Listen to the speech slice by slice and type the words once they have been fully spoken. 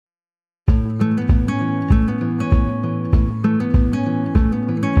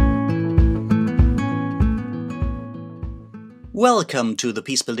Welcome to the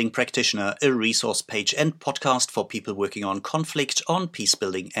Peacebuilding Practitioner, a resource page and podcast for people working on conflict, on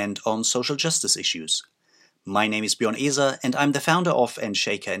peacebuilding, and on social justice issues. My name is Björn Eser, and I'm the founder of and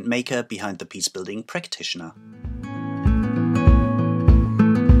shaker and maker behind the Peacebuilding Practitioner.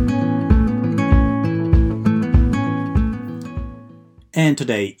 And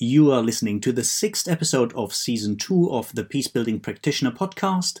today you are listening to the 6th episode of Season 2 of the Peacebuilding Practitioner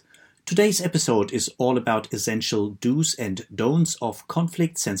podcast. Today's episode is all about essential do's and don'ts of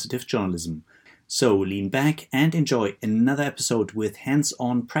conflict-sensitive journalism. So lean back and enjoy another episode with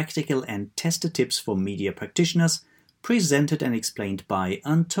hands-on practical and tested tips for media practitioners, presented and explained by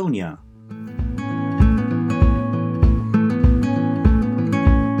Antonia.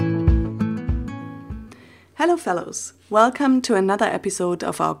 Hello fellows, welcome to another episode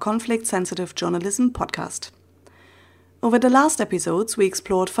of our Conflict-Sensitive Journalism podcast. Over the last episodes, we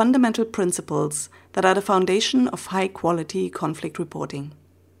explored fundamental principles that are the foundation of high-quality conflict reporting.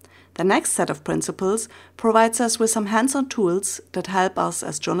 The next set of principles provides us with some hands-on tools that help us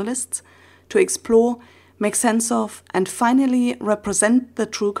as journalists to explore, make sense of, and finally represent the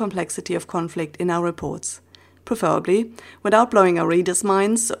true complexity of conflict in our reports, preferably without blowing our readers'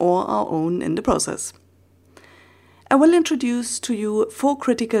 minds or our own in the process. I will introduce to you 4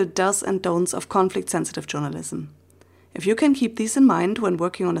 critical do's and don'ts of conflict-sensitive journalism. If you can keep these in mind when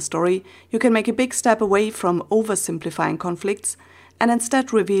working on a story, you can make a big step away from oversimplifying conflicts and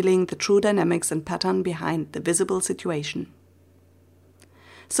instead revealing the true dynamics and pattern behind the visible situation.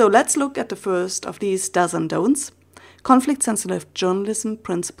 So let's look at the first of these do's and don'ts, conflict-sensitive journalism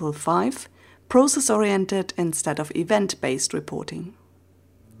principle 5, process-oriented instead of event-based reporting.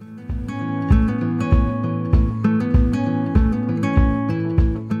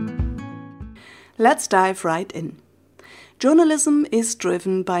 Let's dive right in. Journalism is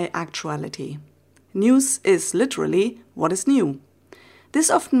driven by actuality. News is literally what is new.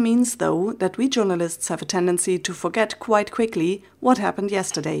 This often means, though, that we journalists have a tendency to forget quite quickly what happened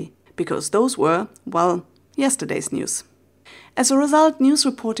yesterday, because those were, yesterday's news. As a result, news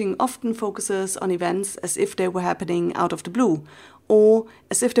reporting often focuses on events as if they were happening out of the blue, or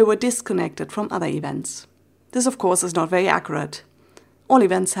as if they were disconnected from other events. This, of course, is not very accurate. All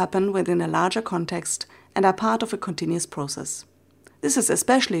events happen within a larger context and are part of a continuous process. This is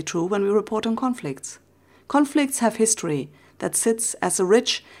especially true when we report on conflicts. Conflicts have history that sits as a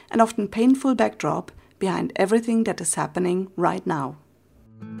rich and often painful backdrop behind everything that is happening right now.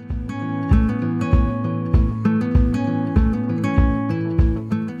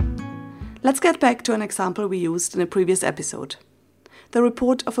 Let's get back to an example we used in a previous episode. The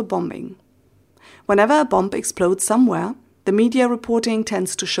report of a bombing. Whenever a bomb explodes somewhere, the media reporting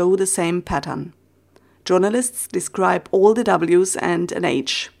tends to show the same pattern. Journalists describe all the W's and an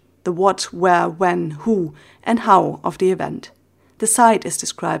H, the what, where, when, who, and how of the event. The site is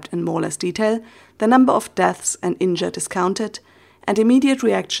described in more or less detail, the number of deaths and injured is counted, and immediate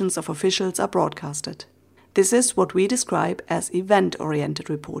reactions of officials are broadcasted. This is what we describe as event-oriented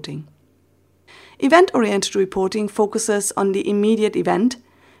reporting. Event-oriented reporting focuses on the immediate event,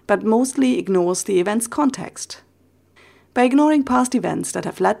 but mostly ignores the event's context. By ignoring past events that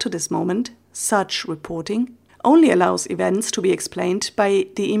have led to this moment, such reporting only allows events to be explained by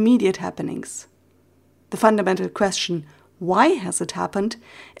the immediate happenings. The fundamental question, why has it happened,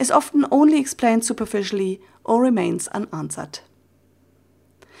 is often only explained superficially or remains unanswered.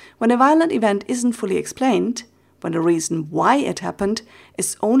 When a violent event isn't fully explained, when the reason why it happened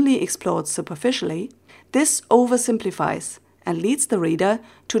is only explored superficially, this oversimplifies and leads the reader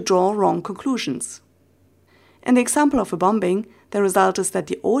to draw wrong conclusions. In the example of a bombing, the result is that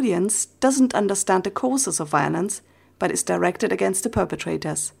the audience doesn't understand the causes of violence, but is directed against the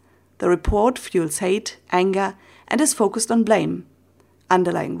perpetrators. The report fuels hate, anger, and is focused on blame.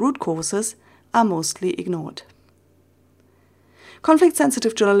 Underlying root causes are mostly ignored.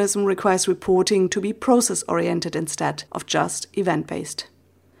 Conflict-sensitive journalism requires reporting to be process-oriented instead of just event-based.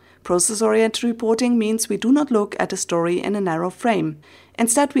 Process-oriented reporting means we do not look at a story in a narrow frame.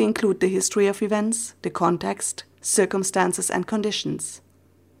 Instead, we include the history of events, the context, circumstances, and conditions.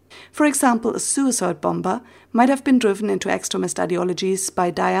 For example, a suicide bomber might have been driven into extremist ideologies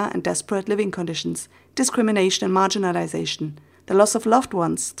by dire and desperate living conditions, discrimination and marginalization, the loss of loved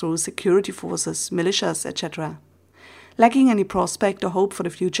ones through security forces, militias, etc. Lacking any prospect or hope for the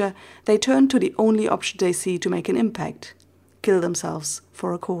future, they turn to the only option they see to make an impact: kill themselves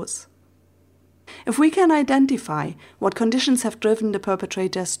for a cause. If we can identify what conditions have driven the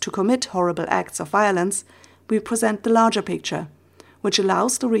perpetrators to commit horrible acts of violence, we present the larger picture, which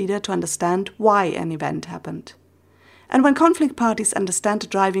allows the reader to understand why an event happened. And when conflict parties understand the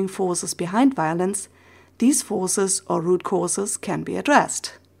driving forces behind violence, these forces or root causes can be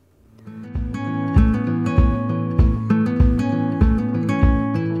addressed.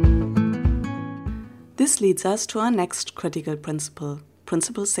 This leads us to our next critical principle,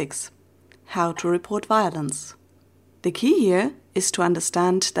 Principle 6, how to report violence. The key here is to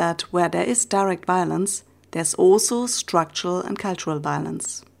understand that where there is direct violence, there's also structural and cultural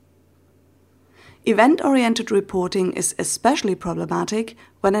violence. Event-oriented reporting is especially problematic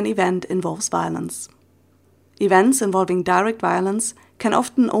when an event involves violence. Events involving direct violence can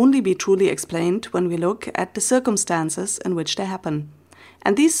often only be truly explained when we look at the circumstances in which they happen.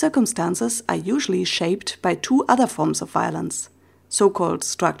 And these circumstances are usually shaped by two other forms of violence, so-called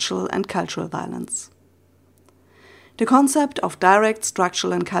structural and cultural violence. The concept of direct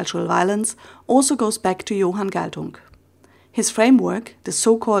structural and cultural violence also goes back to Johan Galtung. His framework, the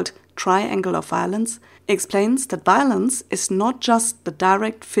so-called triangle of violence, explains that violence is not just the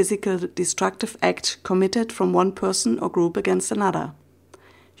direct physical destructive act committed from one person or group against another.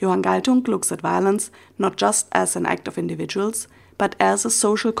 Johan Galtung looks at violence not just as an act of individuals, but as a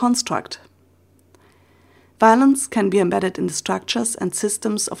social construct. Violence can be embedded in the structures and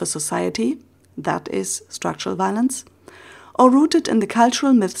systems of a society, that is structural violence, or rooted in the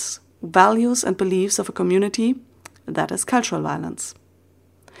cultural myths, values and beliefs of a community, that is cultural violence.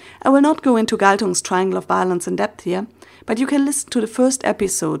 I will not go into Galtung's triangle of violence in depth here, but you can listen to the first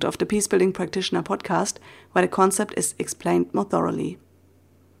episode of the Peacebuilding Practitioner podcast where the concept is explained more thoroughly.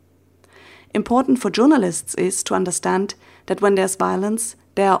 Important for journalists is to understand that when there's violence,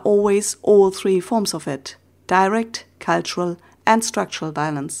 there are always all three forms of it: direct, cultural, and structural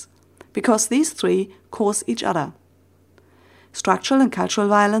violence, because these three cause each other. Structural and cultural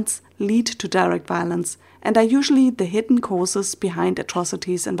violence lead to direct violence and are usually the hidden causes behind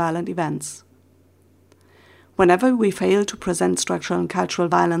atrocities and violent events. Whenever we fail to present structural and cultural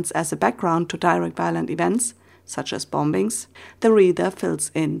violence as a background to direct violent events, such as bombings, the reader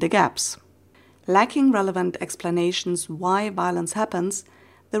fills in the gaps. Lacking relevant explanations why violence happens,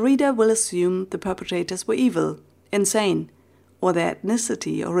 the reader will assume the perpetrators were evil, insane, or their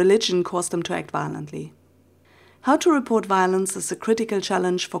ethnicity or religion caused them to act violently. How to report violence is a critical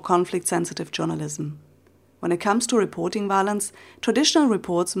challenge for conflict-sensitive journalism. When it comes to reporting violence, traditional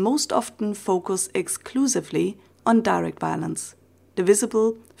reports most often focus exclusively on direct violence, the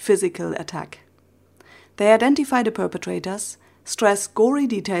visible physical attack. They identify the perpetrators, stress gory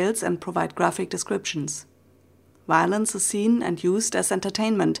details and provide graphic descriptions. Violence is seen and used as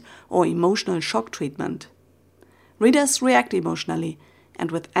entertainment or emotional shock treatment. Readers react emotionally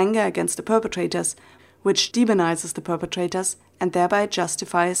and with anger against the perpetrators, which demonizes the perpetrators and thereby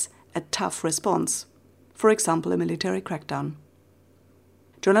justifies a tough response, for example a military crackdown.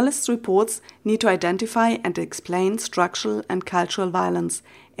 Journalists' reports need to identify and explain structural and cultural violence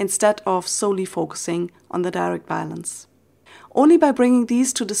instead of solely focusing on the direct violence. Only by bringing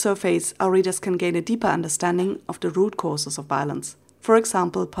these to the surface, our readers can gain a deeper understanding of the root causes of violence, for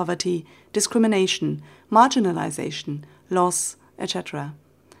example poverty, discrimination, marginalization, loss, etc.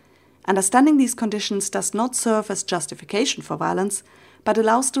 Understanding these conditions does not serve as justification for violence, but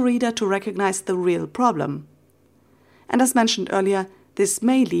allows the reader to recognize the real problem. And as mentioned earlier, this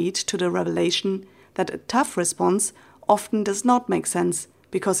may lead to the revelation that a tough response often does not make sense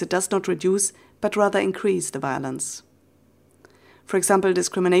because it does not reduce but rather increase the violence. For example,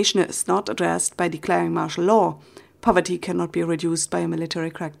 discrimination is not addressed by declaring martial law. Poverty cannot be reduced by a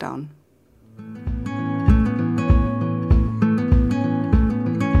military crackdown.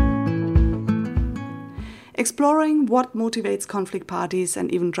 Exploring what motivates conflict parties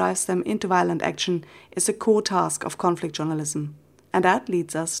and even drives them into violent action is a core task of conflict journalism. And that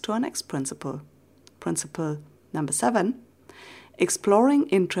leads us to our next principle. Principle number 7, exploring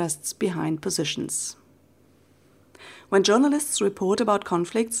interests behind positions. When journalists report about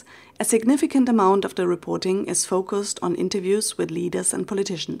conflicts, a significant amount of the reporting is focused on interviews with leaders and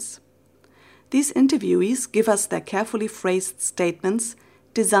politicians. These interviewees give us their carefully phrased statements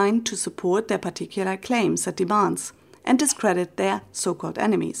designed to support their particular claims and demands and discredit their so-called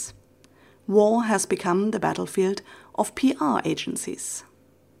enemies. War has become the battlefield of PR agencies.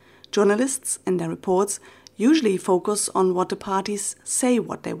 Journalists, in their reports, usually focus on what the parties say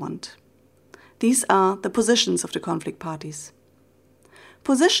what they want. These are the positions of the conflict parties.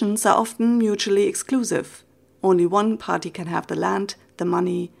 Positions are often mutually exclusive. Only one party can have the land, the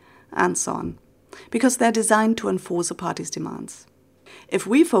money, and so on, because they're designed to enforce a party's demands. If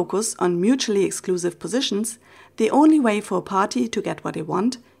we focus on mutually exclusive positions, the only way for a party to get what they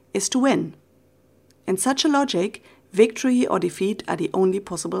want is to win. In such a logic, victory or defeat are the only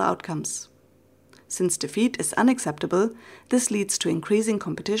possible outcomes. Since defeat is unacceptable, this leads to increasing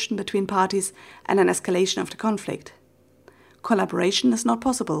competition between parties and an escalation of the conflict. Collaboration is not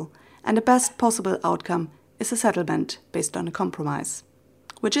possible, and the best possible outcome is a settlement based on a compromise,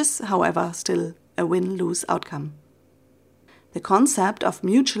 which is, however, still a win-lose outcome. The concept of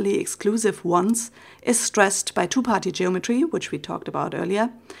mutually exclusive wants is stressed by two-party geometry, which we talked about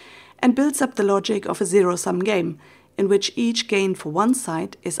earlier, and builds up the logic of a zero-sum game, in which each gain for one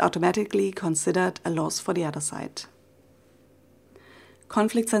side is automatically considered a loss for the other side.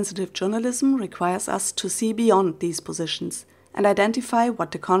 Conflict-sensitive journalism requires us to see beyond these positions and identify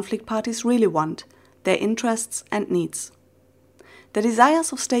what the conflict parties really want, their interests and needs. The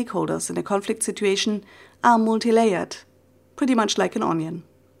desires of stakeholders in a conflict situation are multi-layered, pretty much like an onion.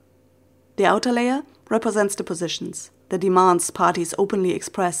 The outer layer represents the positions, the demands parties openly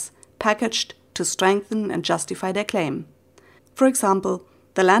express, packaged to strengthen and justify their claim. For example,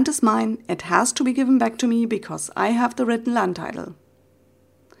 the land is mine, it has to be given back to me because I have the written land title.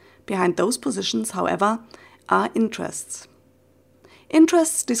 Behind those positions, however, are interests.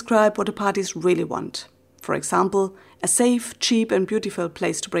 Interests describe what the parties really want. For example, a safe, cheap and beautiful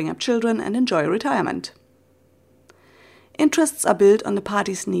place to bring up children and enjoy retirement. Interests are built on the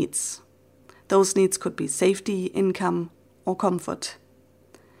parties' needs. Those needs could be safety, income, or comfort.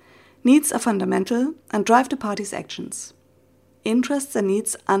 Needs are fundamental and drive the parties' actions. Interests and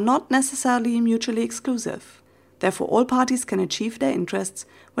needs are not necessarily mutually exclusive. Therefore, all parties can achieve their interests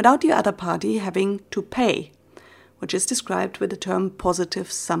without the other party having to pay, which is described with the term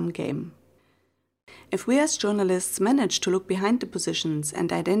positive sum game. If we as journalists manage to look behind the positions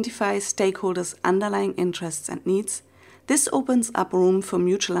and identify stakeholders' underlying interests and needs, this opens up room for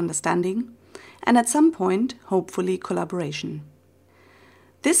mutual understanding and at some point, hopefully, collaboration.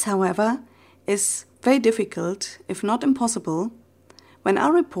 This, however, is very difficult, if not impossible, when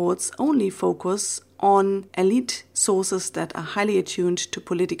our reports only focus on elite sources that are highly attuned to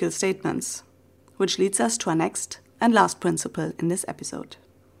political statements, which leads us to our next and last principle in this episode.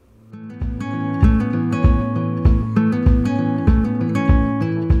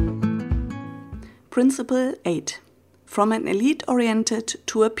 Principle 8. From an elite-oriented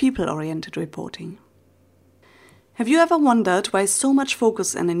to a people-oriented reporting. Have you ever wondered why so much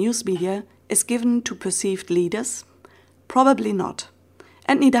focus in the news media is given to perceived leaders? Probably not,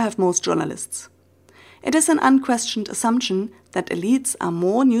 and neither have most journalists. It is an unquestioned assumption that elites are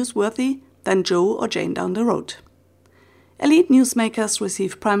more newsworthy than Joe or Jane down the road. Elite newsmakers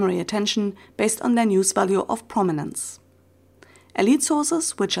receive primary attention based on their news value of prominence. Elite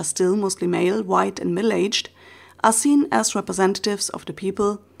sources, which are still mostly male, white and middle-aged, are seen as representatives of the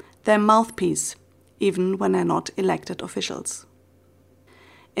people, their mouthpiece, even when they're not elected officials.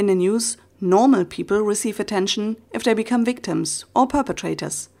 In the news, normal people receive attention if they become victims or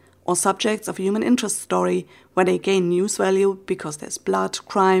perpetrators, or subjects of a human interest story where they gain news value because there's blood,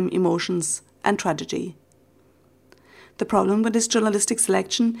 crime, emotions, and tragedy. The problem with this journalistic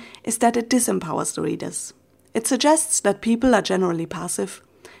selection is that it disempowers the readers. It suggests that people are generally passive,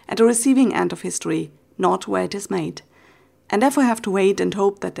 at the receiving end of history, not where it is made, and therefore have to wait and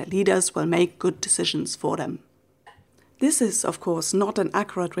hope that their leaders will make good decisions for them. This is, of course, not an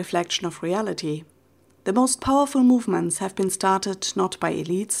accurate reflection of reality. The most powerful movements have been started not by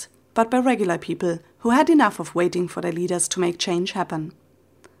elites, but by regular people who had enough of waiting for their leaders to make change happen.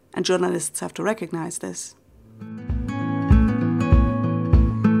 And journalists have to recognize this.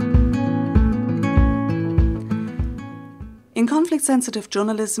 In conflict-sensitive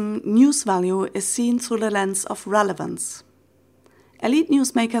journalism, news value is seen through the lens of relevance. Elite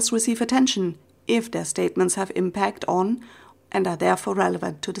newsmakers receive attention if their statements have impact on and are therefore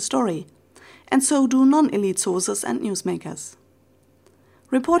relevant to the story, and so do non-elite sources and newsmakers.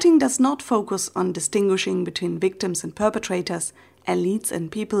 Reporting does not focus on distinguishing between victims and perpetrators, elites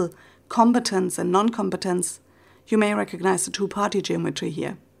and people, competence and non-competence. You may recognize the two-party geometry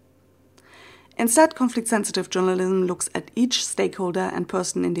here. Instead, conflict-sensitive journalism looks at each stakeholder and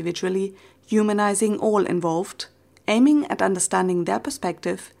person individually, humanizing all involved, aiming at understanding their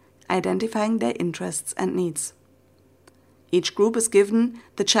perspective, identifying their interests and needs. Each group is given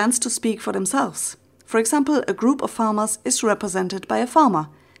the chance to speak for themselves. For example, a group of farmers is represented by a farmer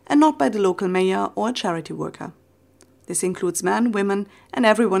and not by the local mayor or a charity worker. This includes men, women, and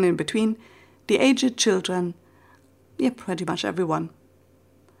everyone in between, the aged, children, pretty much everyone.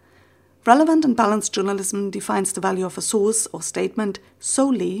 Relevant and balanced journalism defines the value of a source or statement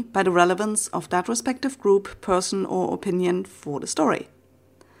solely by the relevance of that respective group, person, or opinion for the story.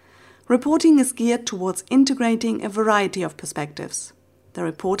 Reporting is geared towards integrating a variety of perspectives. The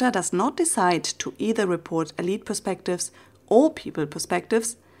reporter does not decide to either report elite perspectives or people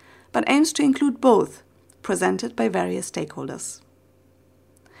perspectives, but aims to include both, presented by various stakeholders.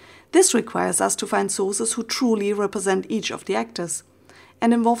 This requires us to find sources who truly represent each of the actors,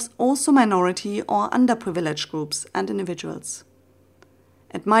 and involves also minority or underprivileged groups and individuals.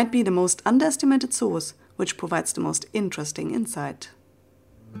 It might be the most underestimated source which provides the most interesting insight.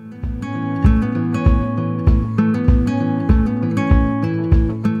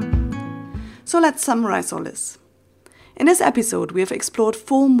 So let's summarize all this. In this episode, we have explored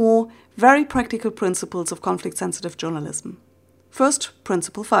 4 more very practical principles of conflict-sensitive journalism. First,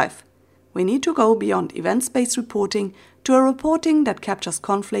 Principle 5. We need to go beyond events-based reporting to a reporting that captures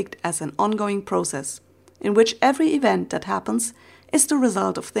conflict as an ongoing process, in which every event that happens is the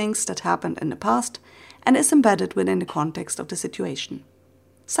result of things that happened in the past and is embedded within the context of the situation.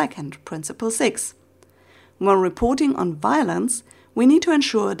 Second, Principle 6. When reporting on violence, we need to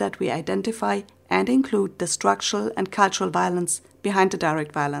ensure that we identify and include the structural and cultural violence behind the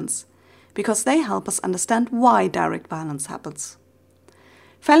direct violence, because they help us understand why direct violence happens.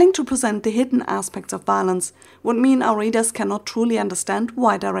 Failing to present the hidden aspects of violence would mean our readers cannot truly understand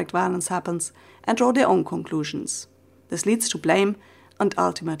why direct violence happens and draw their own conclusions. This leads to blame and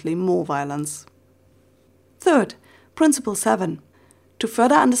ultimately more violence. Third, Principle 7. To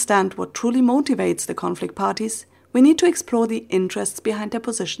further understand what truly motivates the conflict parties, we need to explore the interests behind their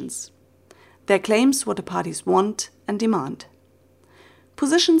positions. Their claims, what the parties want and demand.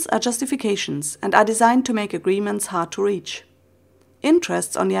 Positions are justifications and are designed to make agreements hard to reach.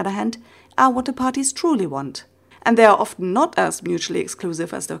 Interests, on the other hand, are what the parties truly want, and they are often not as mutually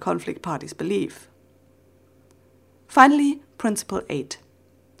exclusive as the conflict parties believe. Finally, Principle 8.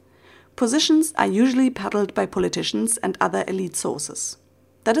 Positions are usually peddled by politicians and other elite sources.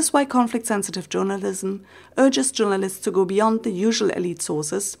 That is why conflict-sensitive journalism urges journalists to go beyond the usual elite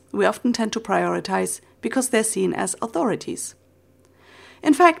sources we often tend to prioritize because they're seen as authorities.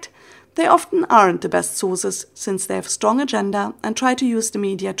 In fact, they often aren't the best sources since they have a strong agenda and try to use the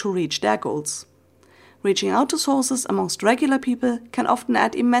media to reach their goals. Reaching out to sources amongst regular people can often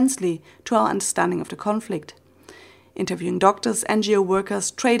add immensely to our understanding of the conflict. Interviewing doctors, NGO workers,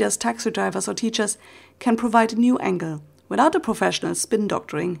 traders, taxi drivers or teachers can provide a new angle without the professional spin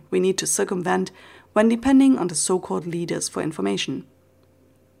doctoring we need to circumvent when depending on the so-called leaders for information.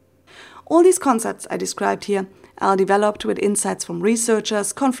 All these concepts I described here are developed with insights from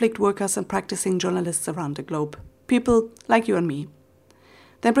researchers, conflict workers and practicing journalists around the globe, people like you and me.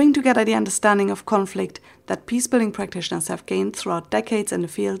 They bring together the understanding of conflict that peacebuilding practitioners have gained throughout decades in the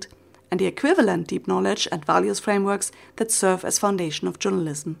field and the equivalent deep knowledge and values frameworks that serve as foundation of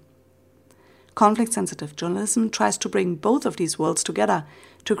journalism. Conflict-sensitive journalism tries to bring both of these worlds together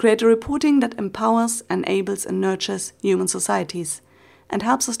to create a reporting that empowers, enables and nurtures human societies and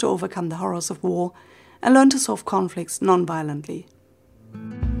helps us to overcome the horrors of war and learn to solve conflicts non-violently.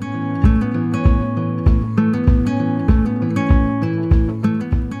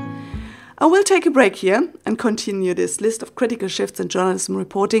 I will take a break here and continue this list of critical shifts in journalism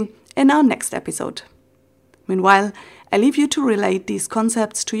reporting in our next episode. Meanwhile, I leave you to relate these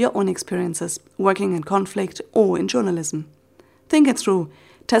concepts to your own experiences working in conflict or in journalism. Think it through,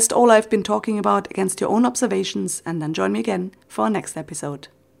 test all I've been talking about against your own observations and then join me again for our next episode.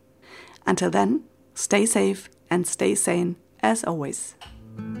 Until then, stay safe and stay sane as always.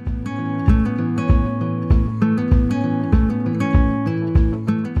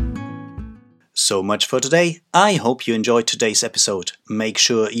 So much for today. I hope you enjoyed today's episode. Make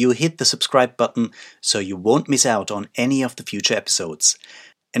sure you hit the subscribe button so you won't miss out on any of the future episodes.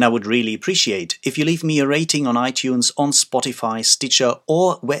 And I would really appreciate if you leave me a rating on iTunes, on Spotify, Stitcher,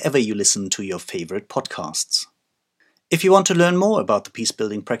 or wherever you listen to your favorite podcasts. If you want to learn more about the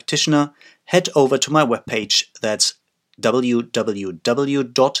Peacebuilding Practitioner, head over to my webpage. That's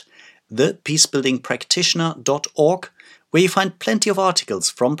www.thepeacebuildingpractitioner.org, where you find plenty of articles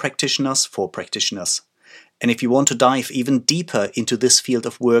from practitioners for practitioners. And if you want to dive even deeper into this field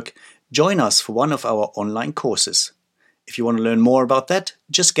of work, join us for one of our online courses. If you want to learn more about that,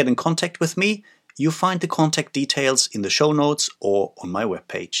 just get in contact with me. You find the contact details in the show notes or on my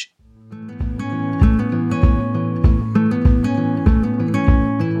webpage.